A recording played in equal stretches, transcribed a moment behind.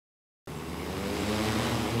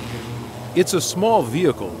It's a small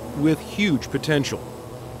vehicle with huge potential.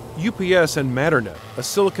 UPS and Matternet, a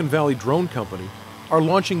Silicon Valley drone company, are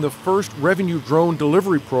launching the first revenue drone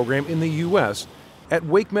delivery program in the U.S. at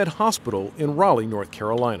WakeMed Hospital in Raleigh, North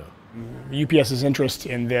Carolina. UPS's interest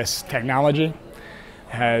in this technology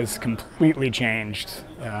has completely changed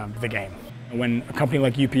the game. When a company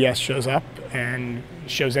like UPS shows up and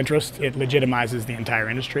shows interest, it legitimizes the entire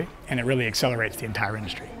industry, and it really accelerates the entire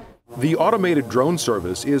industry. The automated drone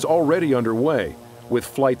service is already underway, with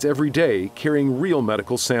flights every day carrying real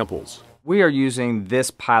medical samples. We are using this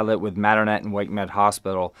pilot with Matternet and WakeMed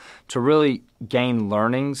Hospital to really gain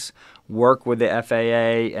learnings, work with the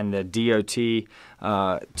FAA and the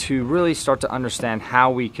DOT to really start to understand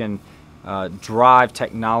how we can drive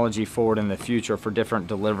technology forward in the future for different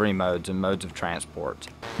delivery modes and modes of transport.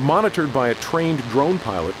 Monitored by a trained drone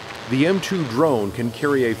pilot, the M2 drone can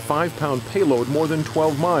carry a 5-pound payload more than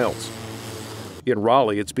 12 miles. In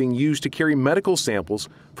Raleigh, it's being used to carry medical samples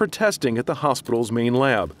for testing at the hospital's main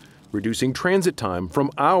lab, reducing transit time from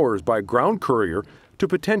hours by ground courier to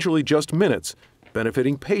potentially just minutes,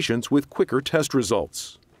 benefiting patients with quicker test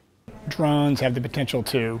results. Drones have the potential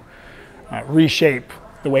to reshape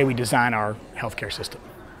the way we design our healthcare system.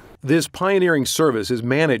 This pioneering service is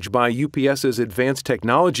managed by UPS's Advanced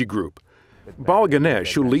Technology Group. Bala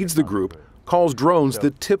Ganesh, who leads the group, calls drones the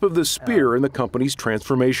tip of the spear in the company's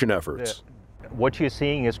transformation efforts. What you're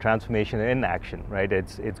seeing is transformation in action, right?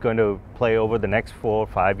 It's going to play over the next 4 or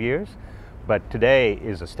 5 years, but today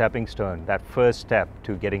is a stepping stone, that first step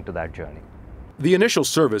to getting to that journey. The initial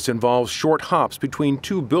service involves short hops between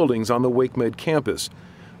 2 buildings on the WakeMed campus.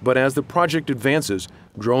 But as the project advances,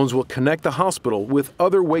 drones will connect the hospital with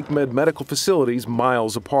other WakeMed medical facilities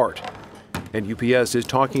miles apart. And UPS is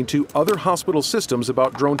talking to other hospital systems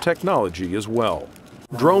about drone technology as well.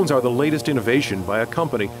 Drones are the latest innovation by a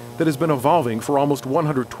company that has been evolving for almost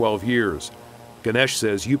 112 years. Ganesh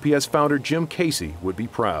says UPS founder Jim Casey would be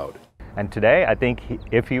proud. And today, I think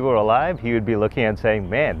if he were alive, he would be looking and saying,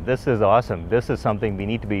 man, this is awesome. This is something we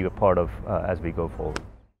need to be a part of as we go forward.